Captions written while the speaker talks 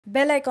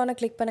Bell ஐகானை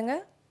click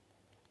பண்ணுங்கள்.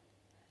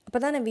 அப்போ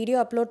தான் நான் வீடியோ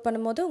அப்லோட்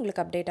பண்ணும்போது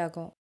உங்களுக்கு அப்டேட்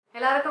ஆகும்.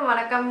 எல்லாருக்கும்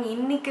வணக்கம்.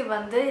 இன்னைக்கு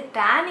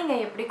டேனிங்கை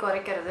எப்படி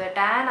குறைக்கிறது,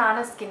 டேன்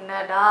ஆன ஸ்கின்னை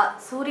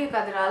சூரிய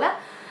கதிரால்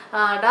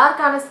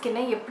டார்க்கான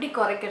ஸ்கின்னை எப்படி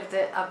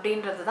குறைக்கிறது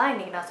அப்படின்றது தான்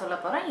இன்றைக்கி நான் சொல்ல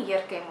போகிறேன்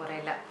இயற்கை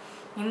முறையில்.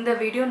 இந்த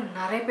வீடியோ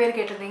நிறைய பேர்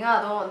கேட்டிருந்தீங்க,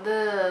 அதுவும்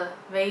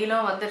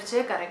வெயிலும் வந்துருச்சு,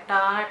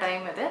 கரெக்டான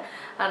டைம் இது,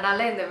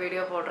 அதனால் இந்த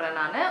வீடியோ போடுறேன்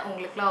நான்.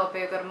 உங்களுக்குலாம்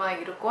உபயோகரமாக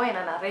இருக்கும்,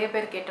 ஏன்னா நிறைய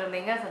பேர்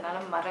கேட்டிருந்தீங்க.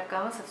 அதனால்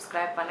மறக்காமல்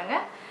சப்ஸ்கிரைப்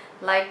பண்ணுங்கள்,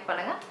 லைக்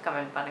பண்ணுங்கள்,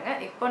 கமெண்ட்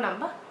பண்ணுங்கள். இப்போ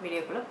நம்ம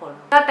வீடியோக்குள்ளே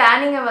போகலாம்.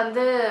 டேனிங்கை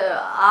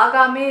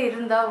ஆகாமே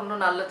இருந்தால்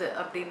இன்னும் நல்லது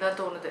அப்படின்னு தான்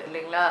தோணுது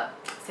இல்லைங்களா?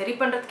 சரி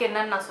பண்ணுறதுக்கு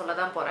என்னன்னு நான் சொல்ல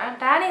தான் போகிறேன்.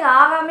 டேனிங்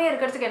ஆகாமே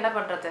இருக்கிறதுக்கு என்ன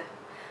பண்ணுறது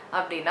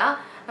அப்படின்னா,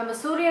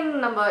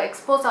 நம்ம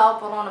எக்ஸ்போஸ் ஆக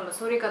போகிறோம், நம்ம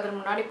சூரிய கதிர்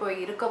முன்னாடி போய்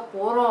இருக்க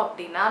போகிறோம்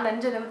அப்படின்னா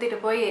நெஞ்சு நிமித்திட்டு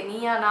போய்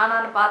நீயா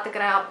நானான்னு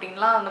பார்த்துக்கிறேன்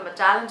அப்படின்லாம் நம்ம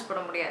சேலஞ்ச்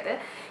பண்ண முடியாது.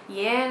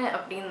 ஏன்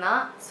அப்படின்னா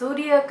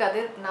சூரிய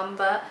கதிர்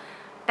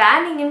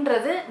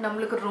டேனிங்ன்றது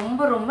நம்மளுக்கு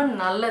ரொம்ப ரொம்ப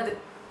நல்லது,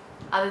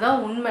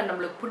 அதுதான் உண்மை.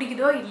 நம்மளுக்கு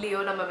பிடிக்குதோ இல்லையோ,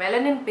 நம்ம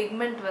மெலனின்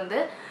பிக்மெண்ட்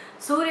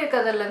சூரிய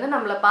கதிர்லேருந்து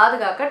நம்மளை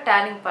பாதுகாக்க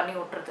டேனிங் பண்ணி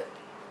விட்டுருது.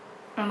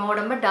 நம்ம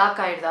உடம்பு டார்க்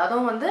ஆகிடுது.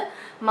 அதுவும்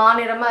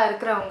மாநிறமாக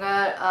இருக்கிறவங்க,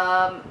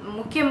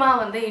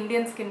 முக்கியமாக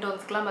இந்தியன் ஸ்கின்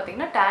டோன்ஸ்க்கெலாம்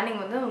பார்த்திங்கன்னா டேனிங்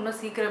இன்னும்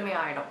சீக்கிரமே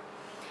ஆகிடும்.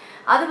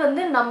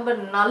 அது நம்ம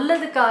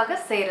நல்லதுக்காக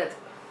செய்கிறது,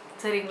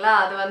 சரிங்களா?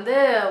 அது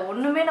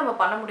ஒன்றுமே நம்ம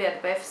பண்ண முடியாது.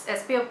 இப்போ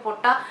எஸ்பிஎஃப்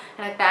போட்டால்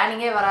எனக்கு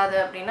டேனிங்கே வராது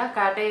அப்படின்னா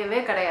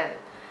கிடையவே கிடையாது.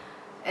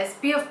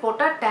 எஸ்பிஎஃப்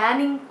போட்டால்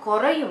டேனிங்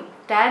குறையும்,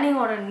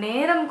 டேனிங்கோட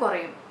நேரம்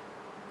குறையும்,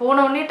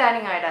 போனோடனே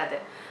டேனிங் ஆகிடாது.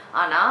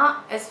 ஆனால்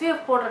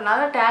எஸ்பிஎஃப்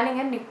போடுறதுனால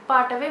டேனிங்கை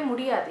நிப்பாட்டவே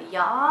முடியாது,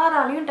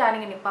 யாராலையும்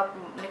டேனிங்கை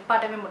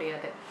நிப்பாட்டவே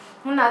முடியாது.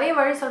 நிறைய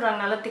வழி சொல்கிறாங்க,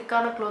 நல்லா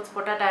திக்கான க்ளோத்ஸ்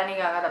போட்டால்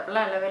டேனிங் ஆகாது,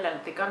 அப்படிலாம் இல்லவே இல்லை.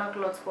 திக்கான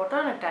க்ளோத்ஸ்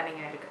போட்டால் எனக்கு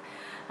டேனிங் ஆகிருக்கு.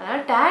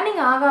 அதனால்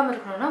டேனிங் ஆகாமல்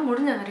இருக்கணும்னா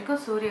முடிஞ்ச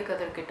வரைக்கும் சூரிய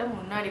கதிர்கிட்ட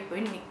முன்னாடி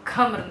போய்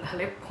நிற்காமல்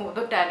இருந்தாலே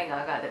போதும், டேனிங்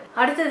ஆகாது.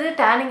 அடுத்தது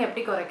டேனிங்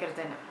எப்படி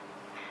குறைக்கிறதுன்னு.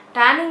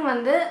 டேனிங்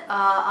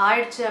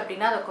ஆயிடுச்சு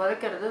அப்படின்னா அதை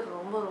குறைக்கிறது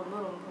ரொம்ப ரொம்ப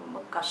ரொம்ப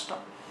ரொம்ப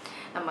கஷ்டம்.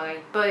 நம்ம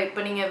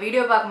இப்போ நீங்கள்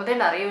வீடியோ பார்க்கும்போதே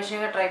நிறைய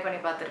விஷயங்கள் ட்ரை பண்ணி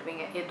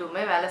பார்த்துருப்பீங்க,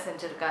 எதுவுமே வேலை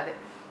செஞ்சுருக்காது.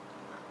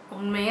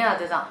 உண்மையே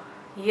அதுதான்.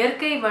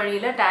 இயற்கை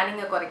வழியில்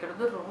டேனிங்கை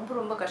குறைக்கிறது ரொம்ப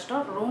ரொம்ப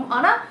கஷ்டம்.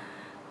 ஆனால்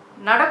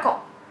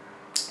நடக்கும்,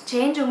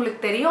 சேஞ்ச்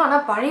உங்களுக்கு தெரியும்.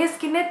 ஆனால் பழைய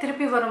ஸ்கின்னே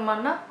திருப்பி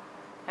வருமானா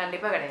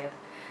கண்டிப்பாக கிடையாது,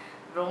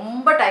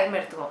 ரொம்ப டைம்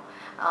எடுத்துக்கும்.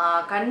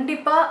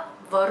 கண்டிப்பாக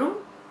வரும்,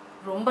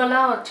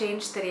 ரொம்பலாம்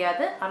சேஞ்ச்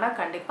தெரியாது, ஆனால்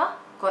கண்டிப்பாக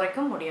குறைக்க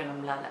முடியும்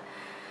நம்மளால்.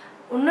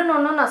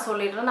 இன்னொன்று நான்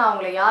சொல்லிடுறேன், நான்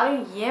அவங்கள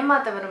யாரையும்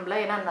ஏமாற்ற விரும்பல.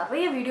 ஏன்னா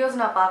நிறைய வீடியோஸ்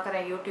நான்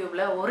பார்க்குறேன்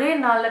யூடியூப்பில், ஒரே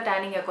நாளில்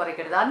டேனிங்கை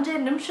குறைக்கிறது, 5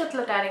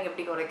 நிமிஷத்தில் டேனிங்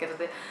எப்படி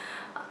குறைக்கிறது,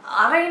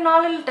 அரை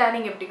நாளில்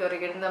டேனிங் எப்படி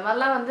குறைக்கிறது, இந்த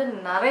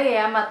மாதிரிலாம் நிறைய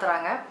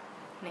ஏமாத்துறாங்க.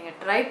 நீங்கள்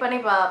ட்ரை பண்ணி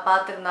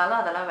பார்த்துருந்தாலும்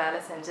அதெல்லாம் வேலை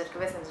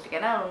செஞ்சுருக்கேன்.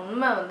 ஏன்னா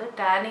உண்மை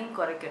டேனிங்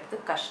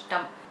குறைக்கிறது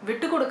கஷ்டம்.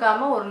 விட்டு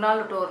கொடுக்காம ஒரு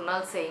நாள் விட்டு ஒரு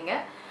நாள் செய்யுங்க,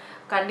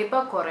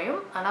 கண்டிப்பாக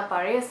குறையும். ஆனால்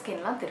பழைய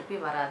ஸ்கின்லாம் திருப்பி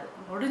வராது.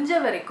 முடிஞ்ச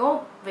வரைக்கும்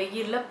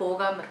வெயிலில்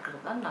போகாமல்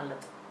இருக்கிறது தான்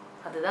நல்லது,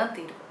 அதுதான்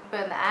தீர்வு.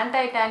 இப்போ இந்த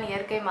ஆன்டை டேன்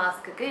இயற்கை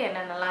மாஸ்க்குக்கு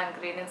என்னென்னலாம்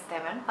இன்க்ரீடியன்ஸ்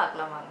தேவைன்னு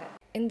பார்க்கலாம் வாங்க.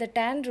 இந்த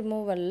டேன்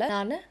ரிமூவலில்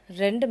நான்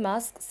 2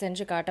 மாஸ்க்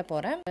செஞ்சு காட்ட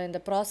போகிறேன். இந்த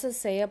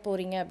ப்ராசஸ் செய்ய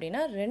போகிறீங்க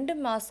அப்படின்னா 2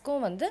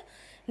 மாஸ்க்கும்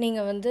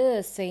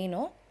நீங்கள்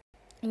செய்யணும்.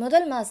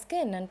 முதல் மாஸ்க்கு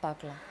என்னன்னு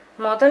பார்க்கலாம்.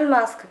 முதல்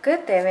மாஸ்க்குக்கு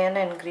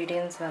தேவையான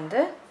இன்க்ரீடியன்ஸ்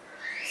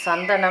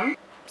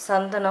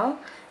சந்தனம்.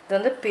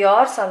 இது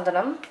பியோர்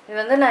சந்தனம்.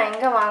 இது நான்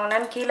எங்கே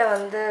வாங்கினேன்னு கீழே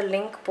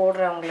லிங்க்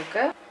போடுறேன்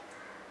உங்களுக்கு.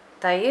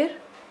 தயிர்,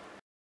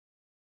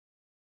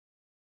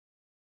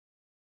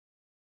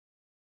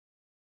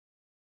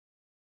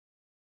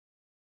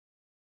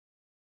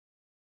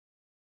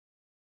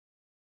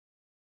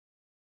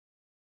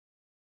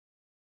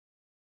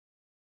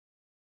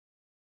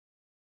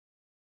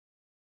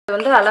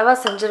 அளவாக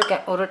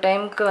செஞ்சுருக்கேன். ஒரு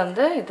டைமுக்கு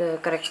இது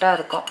கரெக்டாக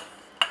இருக்கும்.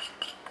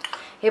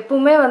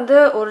 எப்பவுமே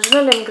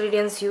ஒரிஜினல்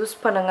இன்க்ரீடியன்ஸ் யூஸ்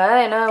பண்ணுங்கள்.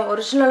 ஏன்னா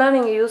ஒரிஜினலாக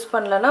நீங்கள் யூஸ்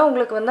பண்ணலன்னா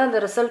உங்களுக்கு அந்த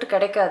ரிசல்ட்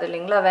கிடைக்காது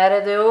இல்லைங்களா? வேறு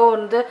எதையோ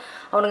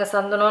அவனுங்க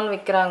சந்தனம்னு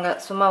விற்கிறாங்க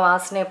சும்மா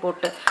வாசனையை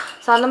போட்டு.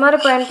 ஸோ அந்த மாதிரி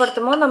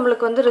பயன்படுத்தும் போது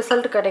நம்மளுக்கு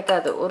ரிசல்ட்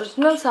கிடைக்காது.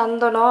 ஒரிஜினல்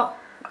சந்தனம்,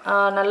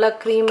 நல்லா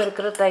க்ரீம்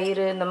இருக்கிற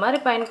தயிர், இந்த மாதிரி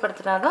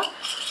பயன்படுத்தினா தான்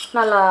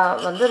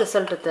நல்லா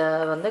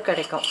ரிசல்ட்டு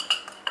கிடைக்கும்.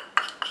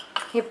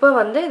 இப்போ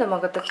இதை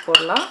முகத்துக்கு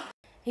போடலாம்.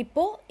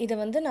 இப்போது இதை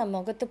நான்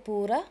முகத்து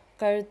பூரா,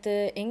 கழுத்து,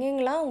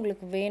 எங்கெங்கெல்லாம்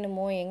உங்களுக்கு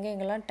வேணுமோ,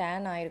 எங்கெங்கெல்லாம்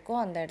டேன் ஆகிருக்கோ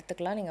அந்த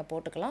இடத்துக்கெலாம் நீங்கள்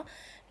போட்டுக்கலாம்.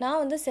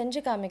 நான் செஞ்சு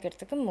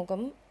காமிக்கிறதுக்கு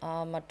முகம்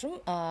மற்றும்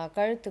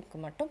கழுத்துக்கு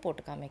மட்டும்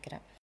போட்டு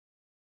காமிக்கிறேன்.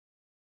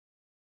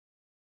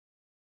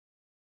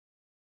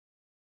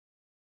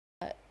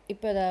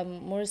 இப்போ இதை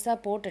முழுசாக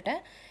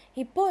போட்டுட்டேன்.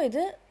 இப்போது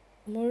இது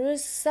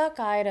முழுசாக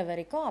காயிற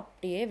வரைக்கும்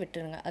அப்படியே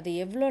விட்டுருங்க. அது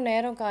எவ்வளோ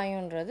நேரம்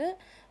காயுன்றது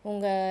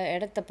உங்கள்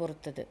இடத்த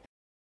பொறுத்தது.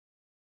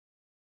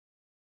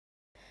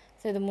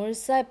 ஸோ இது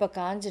முழுசாக இப்போ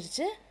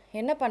காஞ்சிருச்சு.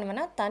 என்ன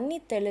பண்ணுவேன்னா தண்ணி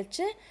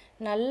தெளித்து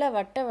நல்ல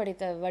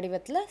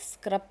வடிவத்தில்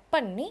ஸ்க்ரப்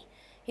பண்ணி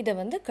இதை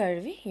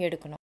கழுவி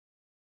எடுக்கணும்.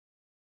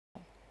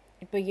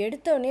 இப்போ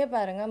எடுத்தோடனே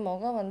பாருங்கள்,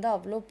 முகம்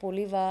அவ்வளோ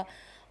பொலிவாக,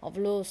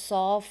 அவ்வளோ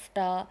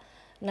சாஃப்டாக,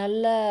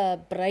 நல்ல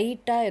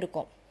பிரைட்டாக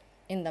இருக்கும்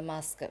இந்த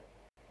மாஸ்க்கு.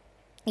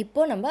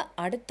 இப்போ நம்ம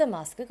அடுத்த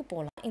மாஸ்க்குக்கு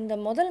போகலாம். இந்த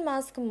முதல்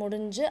மாஸ்க்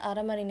முடிஞ்சு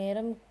அரை மணி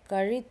நேரம்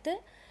கழித்து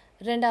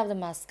ரெண்டாவது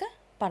மாஸ்க்கு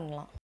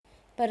பண்ணலாம்.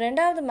 இப்போ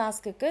ரெண்டாவது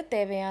மாஸ்க்குக்கு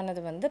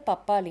தேவையானது வந்து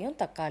பப்பாளியும்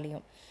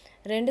தக்காளியும்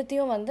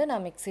ரெண்டுத்தையும் வந்து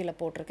நான் மிக்சியில்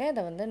போட்டிருக்கேன்.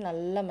 இதை வந்து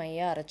நல்லா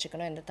மையாக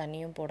அரைச்சிக்கணும், எந்த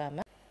தண்ணியும்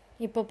போடாமல்.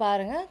 இப்போ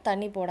பாருங்கள்,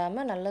 தண்ணி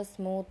போடாமல் நல்லா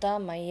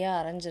ஸ்மூத்தாக மையாக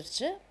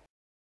அரைஞ்சிருச்சு.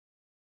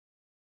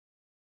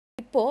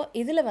 இப்போது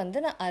இதில்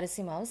வந்து நான்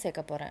அரிசி மாவு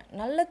சேர்க்க போகிறேன்.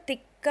 நல்லா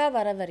திக்காக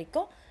வர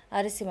வரைக்கும்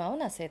அரிசி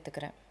மாவு நான்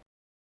சேர்த்துக்கிறேன்.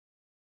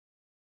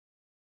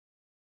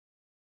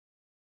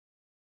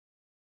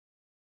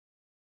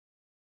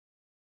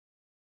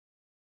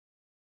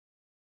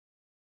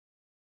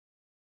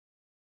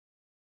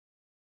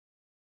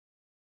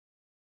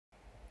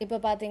 இப்போ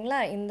பார்த்தீங்களா,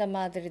 இந்த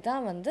மாதிரி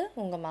தான் வந்து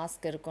உங்கள்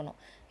மாஸ்க் இருக்கணும்.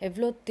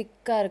 எவ்வளோ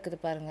திக்காக இருக்குது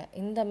பாருங்கள்.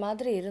 இந்த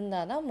மாதிரி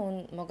இருந்தால் தான்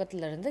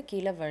முகத்துலேருந்து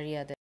கீழே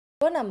வழியாது.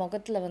 இப்போ நான்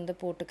முகத்தில் வந்து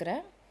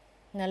போட்டுக்கிறேன்.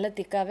 நல்ல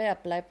திக்காகவே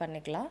அப்ளை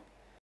பண்ணிக்கலாம்.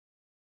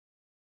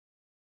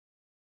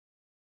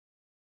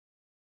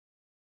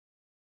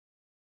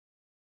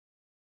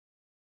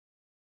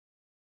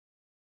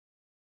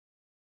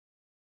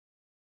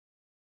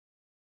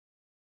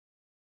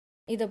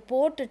 இதை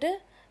போட்டுட்டு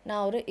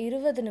நான் ஒரு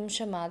 20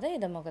 நிமிஷமாவது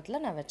இதை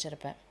முகத்தில் நான்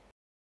வச்சுருப்பேன்.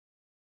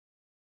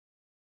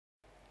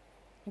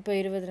 இப்போ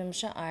 20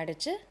 நிமிஷம்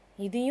ஆயிடுச்சு.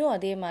 இதையும்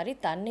அதே மாதிரி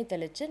தண்ணி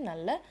தெளித்து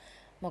நல்லா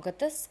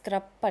முகத்தை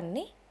ஸ்க்ரப்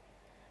பண்ணி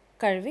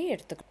கழுவி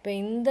எடுத்துக்கணும். இப்போ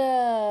இந்த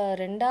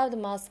ரெண்டாவது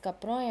மாஸ்க்கு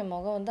அப்புறம் என்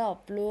முகம் வந்து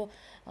அவ்வளோ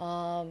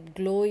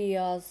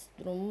க்ளோயியாக,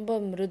 ரொம்ப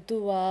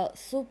மிருதுவாக,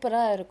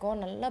 சூப்பராக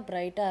இருக்கும், நல்லா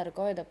ப்ரைட்டாக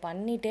இருக்கும். இதை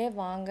பண்ணிகிட்டே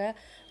வாங்க,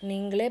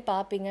 நீங்களே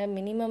பார்ப்பீங்க.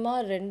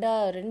 மினிமமாக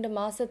 2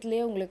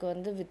 மாதத்துலேயே உங்களுக்கு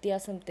வந்து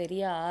வித்தியாசம்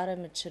தெரிய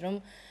ஆரம்பிச்சிடும்.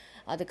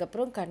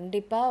 அதுக்கப்புறம்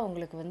கண்டிப்பாக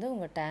உங்களுக்கு வந்து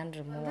உங்கள் டேன்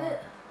ரிமூவ்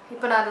ஆகும்.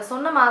 இப்போ நான் அதை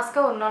சொன்ன மாஸ்க்கை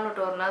ஒரு நாள்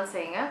விட்டு ஒரு நாள்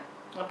செய்யுங்க.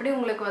 அப்படி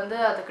உங்களுக்கு வந்து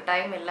அதுக்கு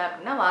டைம் இல்லை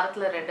அப்படின்னா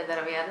வாரத்தில் 2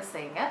 தடவையாவது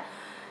செய்யுங்க.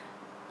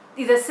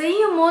 இதை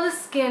செய்யும் போது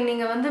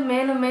நீங்கள் வந்து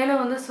மேலும்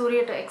மேலும் வந்து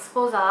சூரியட்ட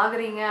எக்ஸ்போஸ்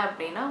ஆகுறீங்க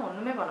அப்படின்னா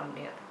ஒன்றுமே பண்ண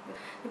முடியாது.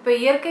 இப்போ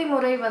இயற்கை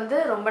முறை வந்து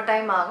ரொம்ப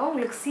டைம் ஆகும்.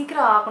 உங்களுக்கு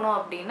சீக்கிரம் ஆகணும்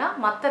அப்படின்னா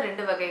மற்ற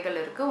 2 வகைகள்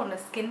இருக்குது.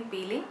 ஒன்று ஸ்கின்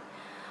பீலிங்,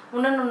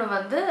 இன்னொன்று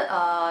வந்து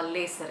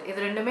லேசர்.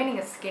 இது ரெண்டுமே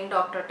நீங்கள் ஸ்கின்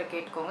டாக்டர்கிட்ட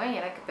கேட்டுக்கோங்க,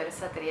 எனக்கு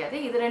பெருசாக தெரியாது.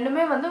 இது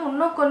ரெண்டுமே வந்து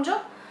இன்னும்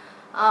கொஞ்சம்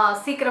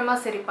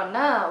சீக்கிரமாக சரி பண்ண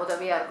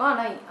உதவியாக இருக்கும்.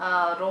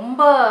 ஆனால்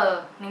ரொம்ப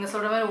நீங்கள்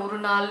சொல்கிற மாதிரி ஒரு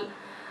நாள்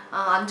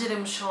 5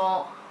 நிமிஷம்,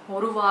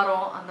 ஒரு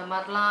வாரம் அந்த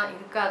மாதிரிலாம்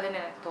இருக்காதுன்னு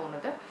எனக்கு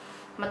தோணுது.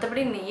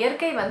 மற்றபடி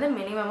இயற்கை வந்து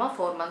மினிமமாக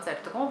 4 மந்த்ஸ்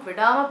எடுத்துக்கும்.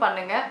 விடாமல்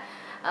பண்ணுங்கள்,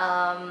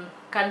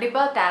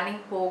 கண்டிப்பாக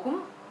டேனிங் போகும்.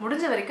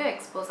 முடிஞ்ச வரைக்கும்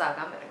எக்ஸ்போஸ்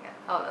ஆகாமல் இருங்க.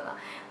 அவ்வளோதான்.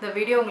 இந்த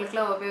வீடியோ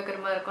உங்களுக்குலாம்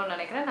உபயோகரமாக இருக்கும்னு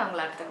நினைக்கிறேன். நான்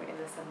உங்களை அடுத்த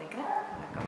வீடியோவில் சந்திக்கிறேன். வணக்கம்.